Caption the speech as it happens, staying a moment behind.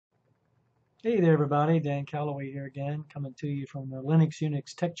Hey there, everybody. Dan Calloway here again, coming to you from the Linux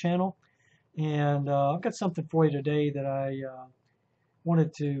Unix Tech Channel. And I've got something for you today that I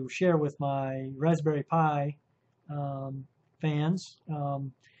wanted to share with my Raspberry Pi um, fans. I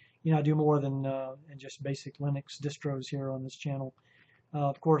do more than just basic Linux distros here on this channel.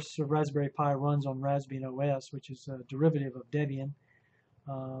 Of course, Raspberry Pi runs on Raspbian OS, which is a derivative of Debian,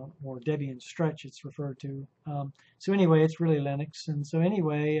 or Debian Stretch, it's referred to. So anyway, it's really Linux. And so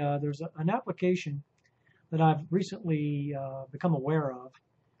anyway, there's an application that I've recently become aware of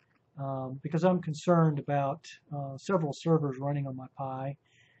because I'm concerned about several servers running on my Pi.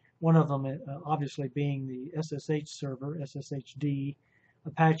 One of them obviously being the SSH server, sshd,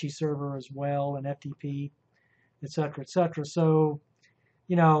 Apache server as well, and FTP, et cetera, et cetera. So,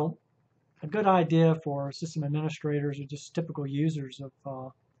 you know, a good idea for system administrators or just typical users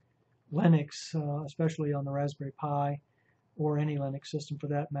of Linux, especially on the Raspberry Pi or any Linux system for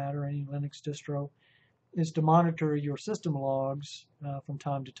that matter, any Linux distro, is to monitor your system logs from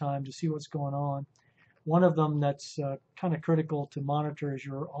time to time to see what's going on. One of them that's kind of critical to monitor is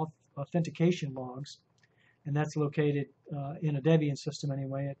your authentication logs, and that's located in a Debian system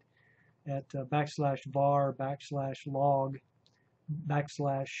anyway at /var /log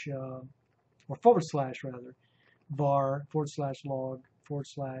or forward slash rather var /log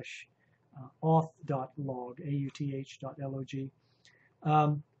auth.log auth.log.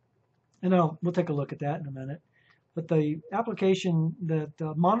 And we'll take a look at that in a minute. But the application that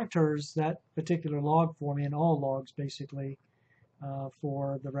monitors that particular log for me, and all logs basically,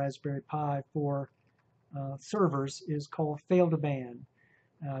 for the Raspberry Pi for servers, is called fail2ban.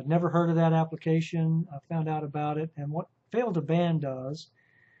 Never heard of that application. I found out about it. And what fail2ban does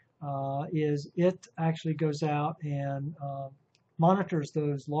is it actually goes out and monitors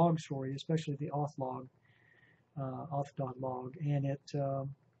those logs for you, especially the auth log, auth.log, and it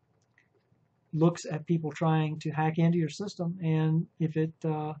looks at people trying to hack into your system, and if it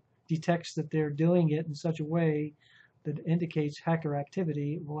detects that they're doing it in such a way that indicates hacker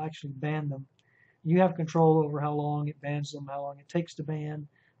activity, it will actually ban them. You have control over how long it bans them, how long it takes to ban,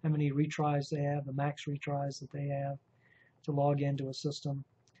 how many retries they have, the max retries that they have to log into a system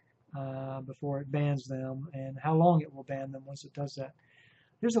before it bans them, and how long it will ban them once it does that.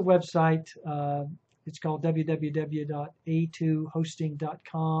 There's a website. It's called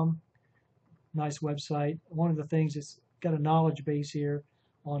www.a2hosting.com. Nice website. One of the things, it's got a knowledge base here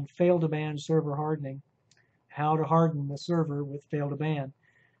on fail2ban server hardening, how to harden the server with fail2ban.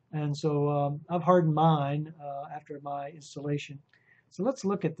 And so I've hardened mine after my installation. So let's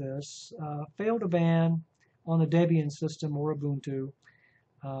look at this. Fail2ban on a Debian system or Ubuntu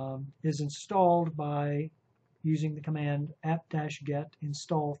is installed by using the command apt-get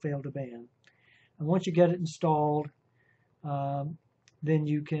install fail2ban. And once you get it installed, then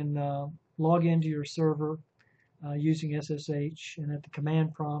you can log into your server using SSH, and at the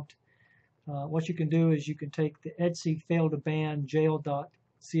command prompt, what you can do is you can take the etc fail2ban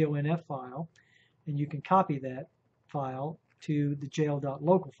jail.conf file, and you can copy that file to the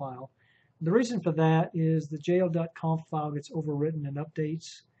jail.local file. The reason for that is the jail.conf file gets overwritten and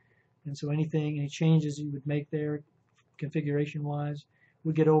updates, and so any changes you would make there configuration-wise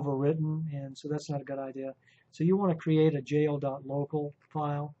would get overwritten, and so that's not a good idea. So you want to create a jail.local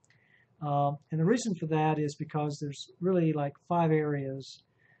file. And the reason for that is because there's really like 5 areas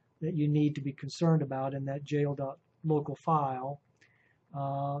that you need to be concerned about in that jail.local file.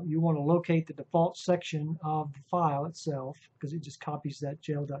 You want to locate the default section of the file itself, because it just copies that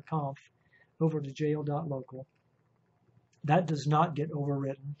jail.conf over to jail.local. That does not get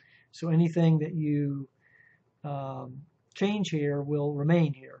overwritten, so anything that you change here will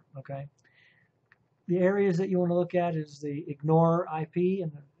remain here, okay? The areas that you want to look at is the ignore IP,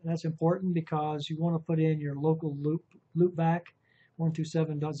 and that's important because you want to put in your local loopback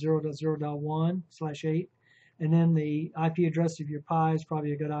 127.0.0.1/8, and then the IP address of your Pi is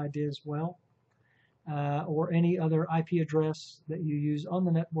probably a good idea as well, or any other IP address that you use on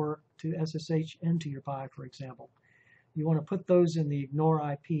the network to SSH into your Pi, for example. You want to put those in the ignore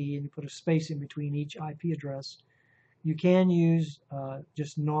IP, and you put a space in between each IP address. You can use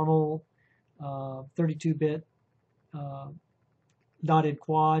just normal 32-bit dotted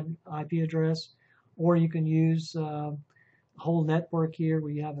quad IP address, or you can use a whole network here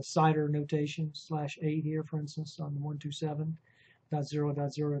where you have a CIDR notation /8 here, for instance, on the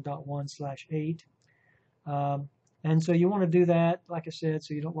 127.0.0.1/8. And so you want to do that, like I said,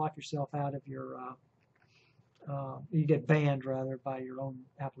 so you don't lock yourself out of your, you get banned rather by your own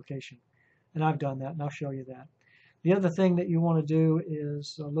application. And I've done that, and I'll show you that. The other thing that you want to do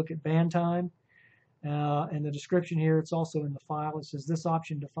is look at ban time. And the description here, it's also in the file. It says this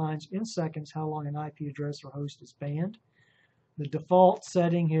option defines in seconds how long an IP address or host is banned. The default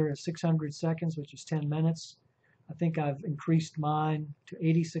setting here is 600 seconds, which is 10 minutes. I think I've increased mine to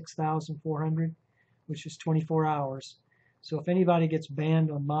 86,400, which is 24 hours. So if anybody gets banned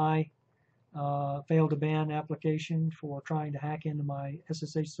on my fail2ban application for trying to hack into my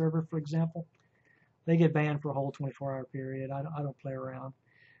SSH server, for example, they get banned for a whole 24-hour period. I don't play around.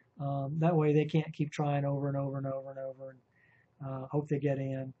 That way they can't keep trying over and over and over and over and hope they get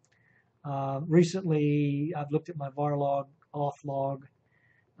in. Recently, I've looked at my var log, auth log.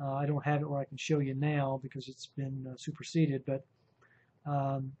 I don't have it where I can show you now because it's been superseded, but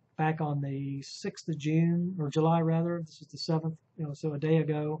back on the 6th of June, or July rather, this is the 7th, so a day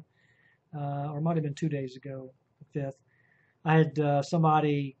ago, or it might have been 2 days ago, the 5th, I had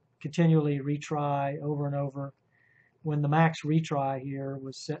somebody continually retry over and over when the max retry here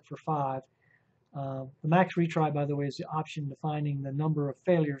was set for 5. The max retry, by the way, is the option defining the number of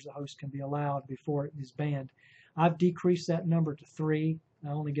failures the host can be allowed before it is banned. I've decreased that number to 3. I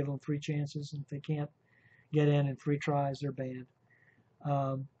only give them 3 chances, and if they can't get in 3 tries, they're banned.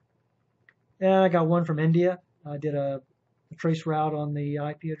 And I got one from India. I did a trace route on the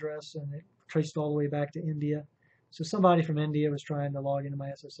IP address, and it traced all the way back to India. So somebody from India was trying to log into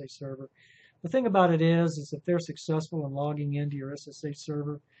my SSH server. The thing about it is if they're successful in logging into your SSH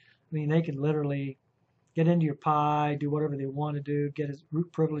server, I mean, they can literally get into your PI, do whatever they want to do, get his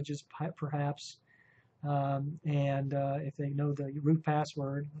root privileges perhaps, and if they know the root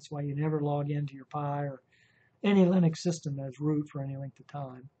password, that's why you never log into your PI or any Linux system as root for any length of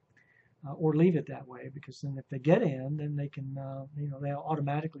time, or leave it that way, because then if they get in, then they can, they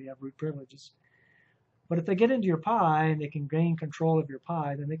automatically have root privileges. But if they get into your PI and they can gain control of your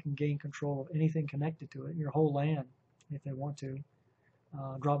PI, then they can gain control of anything connected to it, your whole LAN, if they want to.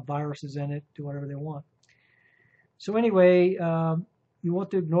 Drop viruses in it, do whatever they want. So anyway, you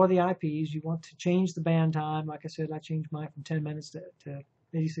want to ignore the IPs. You want to change the ban time. Like I said, I changed mine from 10 minutes to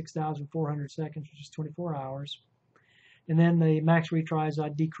 86,400 seconds, which is 24 hours. And then the max retries, I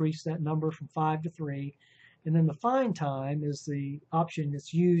decreased that number from 5 to 3. And then the find time is the option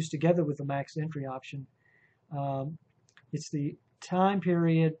that's used together with the max entry option. It's the time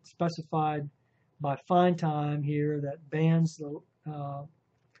period specified by find time here that bans the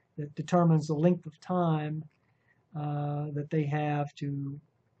that determines the length of time that they have to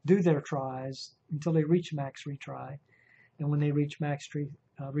do their tries until they reach max retry. And when they reach max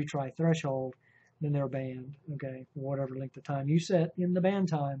retry threshold, then they're banned, okay, for whatever length of time you set in the ban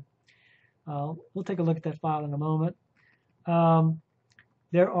time. We'll take a look at that file in a moment.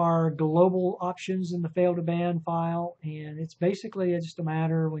 There are global options in the fail2ban file, and it's basically just a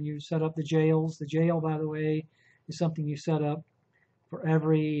matter when you set up the jails. The jail, by the way, is something you set up for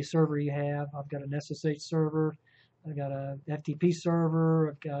every server you have. I've got an SSH server, I've got a FTP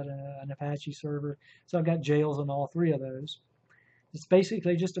server, I've got an Apache server, so I've got jails on all 3 of those. It's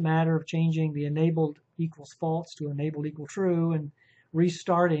basically just a matter of changing the enabled equals false to enabled equal true and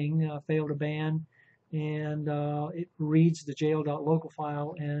restarting fail2ban, and it reads the jail.local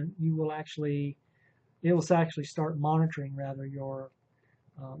file, and it will actually start monitoring your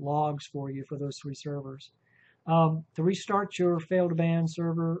logs for you for those 3 servers. To restart your fail2ban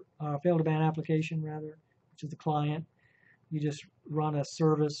server, fail2ban application rather, which is the client, you just run a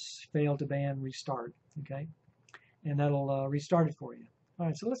service fail2ban restart, okay, and that'll restart it for you. All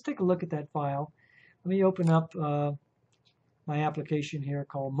right, so let's take a look at that file. Let me open up my application here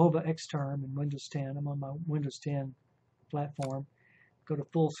called MOBA Xterm in Windows 10. I'm on my Windows 10 platform. Go to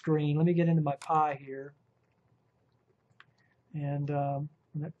full screen. Let me get into my PI here. And when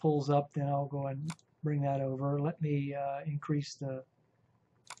that pulls up, then I'll go and bring that over. Let me increase the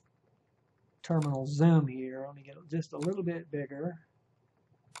terminal zoom here. Let me get it just a little bit bigger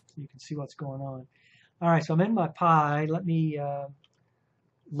so you can see what's going on. All right, so I'm in my PI. Let me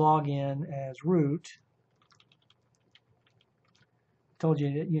log in as root. Told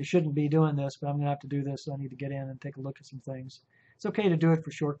you that you shouldn't be doing this, but I'm going to have to do this, so I need to get in and take a look at some things. It's okay to do it for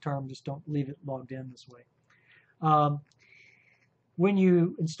short term, just don't leave it logged in this way. When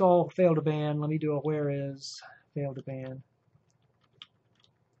you install fail2ban, let me do a where is fail2ban.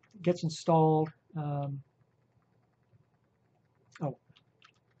 It gets installed, PREIS,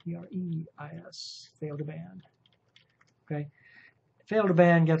 fail2ban. Okay,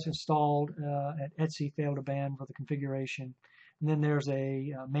 fail2ban gets installed at etc fail2ban for the configuration. And then there's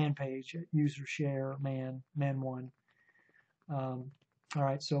a man page, user share man1. All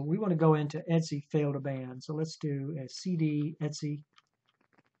right, so we want to go into etc fail2ban. So let's do a cd etc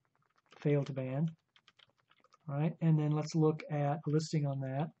fail2ban. All right, and then let's look at a listing on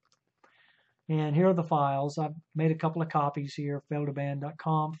that. And here are the files. I've made a couple of copies here,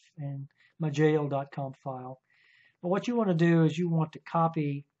 fail2ban.conf and my jail.conf file. But what you want to do is you want to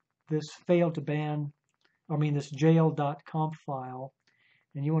copy this this jail.conf file,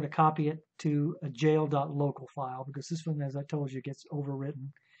 and you want to copy it to a jail.local file, because this one, as I told you, gets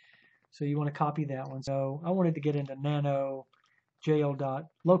overwritten. So you want to copy that one. So I wanted to get into nano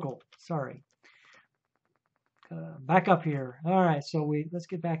jail.local. Sorry. Back up here. All right, so let's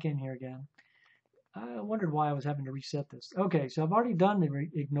get back in here again. I wondered why I was having to reset this. Okay, so I've already done the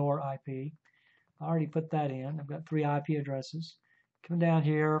ignore IP. I already put that in. I've got 3 IP addresses. Come down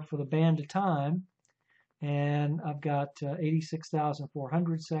here for the band to time, and I've got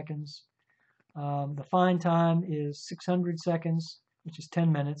 86,400 seconds. The find time is 600 seconds, which is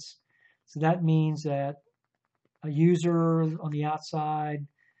 10 minutes. So that means that a user on the outside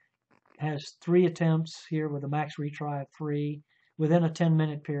has 3 attempts here with a max retry of 3 within a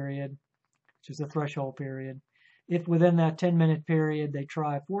 10-minute period, which is the threshold period. If within that 10-minute period they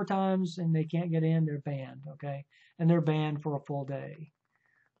try 4 times and they can't get in, they're banned, okay? And they're banned for a full day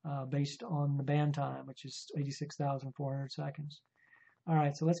based on the ban time, which is 86,400 seconds. All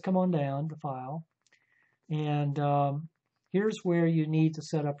right, so let's come on down the file. And here's where you need to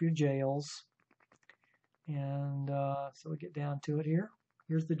set up your jails. And so we get down to it here.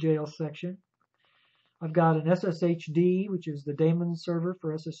 Here's the jail section. I've got an sshd, which is the daemon server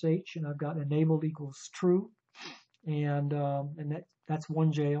for SSH, and I've got enabled equals true, and that's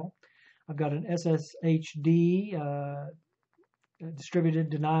one jail. I've got an sshd, distributed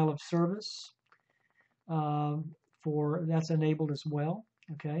denial of service, that's enabled as well.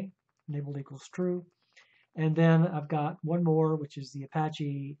 Okay, enabled equals true, and then I've got one more, which is the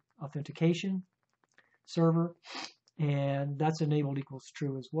Apache authentication server, and that's enabled equals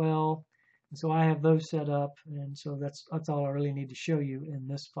true as well. And so I have those set up, and so that's all I really need to show you in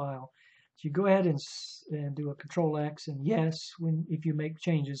this file. So you go ahead and do a Control-X and yes if you make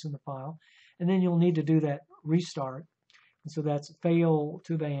changes in the file, and then you'll need to do that restart. And so that's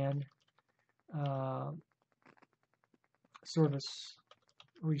fail2ban service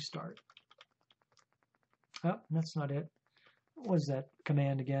restart. Oh, that's not it. What was that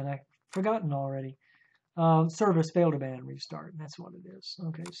command again? I've forgotten already. Service fail2ban restart. That's what it is.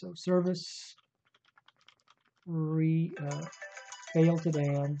 Okay, so service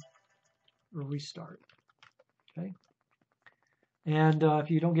fail2ban restart. Okay, and if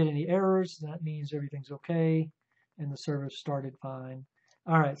you don't get any errors, that means everything's okay and the service started fine.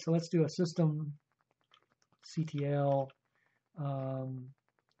 All right, so let's do a systemctl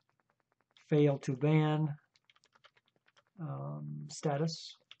fail2ban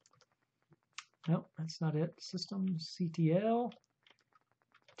status. Nope, that's not it. Systemctl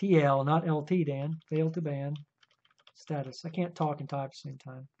TL, not LT, Dan. Fail2ban status. I can't talk and type at the same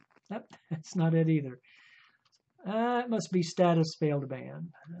time. Nope, that's not it either. It must be status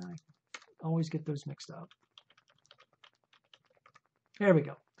fail2ban. I always get those mixed up. There we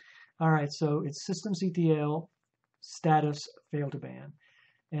go. All right, so it's systemctl status fail2ban.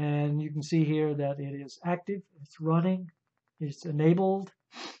 And you can see here that it is active, it's running, it's enabled,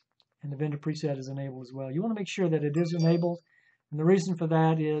 and the vendor preset is enabled as well. You want to make sure that it is enabled, and the reason for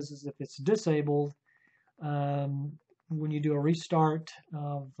that is if it's disabled, when you do a restart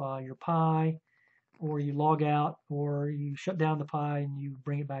of your Pi, or you log out, or you shut down the Pi and you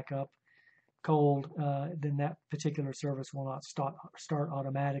bring it back up cold, then that particular service will not start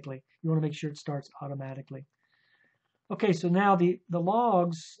automatically. You want to make sure it starts automatically. Okay, so now the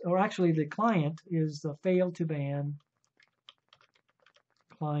logs, or actually the client, is the fail2ban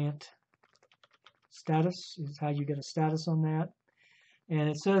client status, is how you get a status on that. And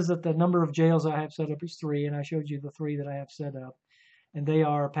it says that the number of jails I have set up is 3, and I showed you the 3 that I have set up. And they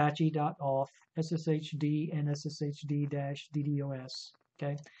are apache.auth, sshd, and sshd-ddos.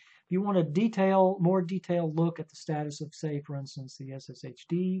 Okay. If you want a more detailed look at the status of, say, for instance, the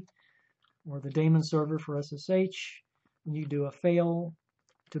sshd or the daemon server for SSH, and you do a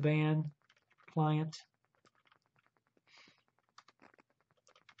fail2ban client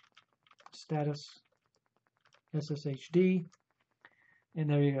status sshd, and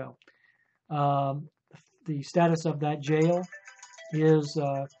there you go. The status of that jail is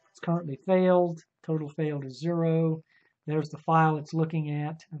it's currently failed. Total failed is 0. There's the file it's looking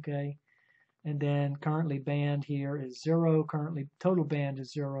at. Okay, and then currently banned here is 0. Currently total banned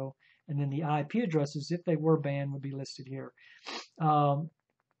is 0. And then the IP addresses, if they were banned, would be listed here.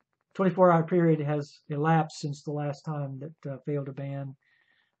 24-hour period has elapsed since the last time that fail2ban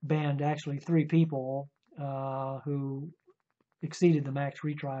banned actually 3 people who exceeded the max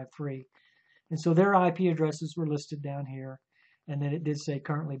retry of 3. And so their IP addresses were listed down here. and then it did say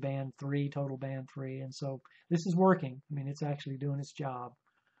currently band 3, total band 3, and so this is working. I mean, it's actually doing its job,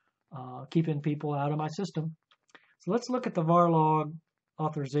 keeping people out of my system. So let's look at the var log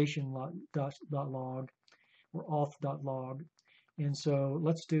authorization log or auth.log. And so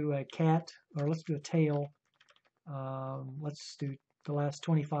let's do a cat, or let's do a tail. Let's do the last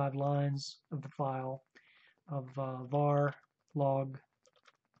 25 lines of the file of var log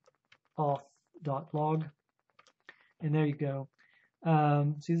auth.log. And there you go.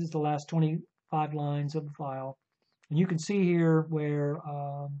 See, this is the last 25 lines of the file. And you can see here where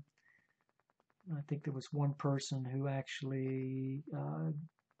I think there was one person who actually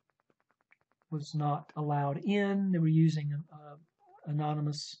was not allowed in. They were using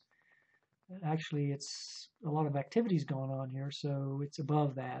anonymous. Actually, it's a lot of activities going on here, so it's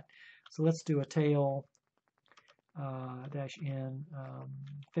above that. So let's do a tail -n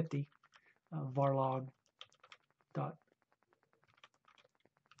 50 varlog dot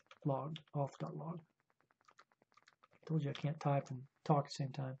log auth.log. Told you I can't type and talk at the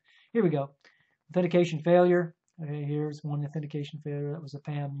same time. Here we go. Authentication failure. Okay, here's one authentication failure. That was a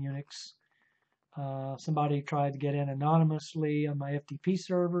PAM Unix. Somebody tried to get in anonymously on my FTP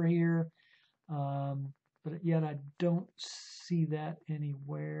server here, but yet I don't see that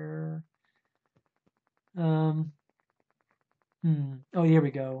anywhere. Oh, here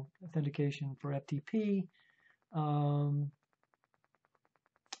we go. Authentication for FTP.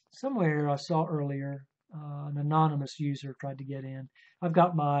 Somewhere I saw earlier an anonymous user tried to get in. I've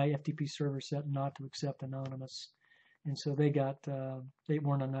got my FTP server set not to accept anonymous, and so they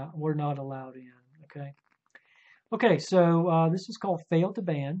were not allowed in. Okay, so this is called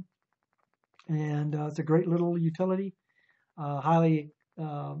fail2ban, and it's a great little utility. Highly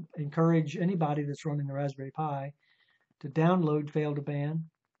encourage anybody that's running the Raspberry Pi to download fail2ban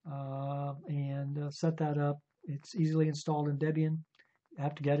and set that up. It's easily installed in Debian.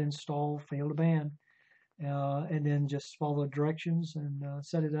 Have to get install fail2ban, and then just follow the directions and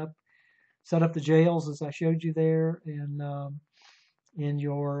set it up. Set up the jails as I showed you there in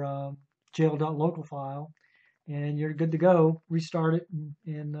your jail.local file, and you're good to go. Restart it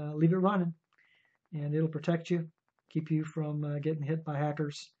and leave it running, and it'll protect you, keep you from getting hit by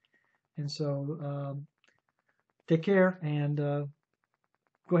hackers. And so take care, and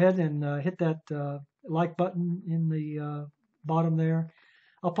go ahead and hit that like button in the bottom there.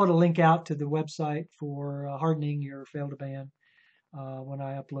 I'll put a link out to the website for hardening your fail2ban when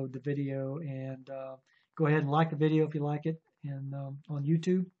I upload the video, and go ahead and like the video if you like it, and on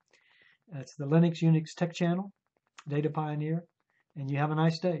YouTube. It's the Linux Unix Tech Channel, Data Pioneer, and you have a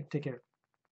nice day. Take care.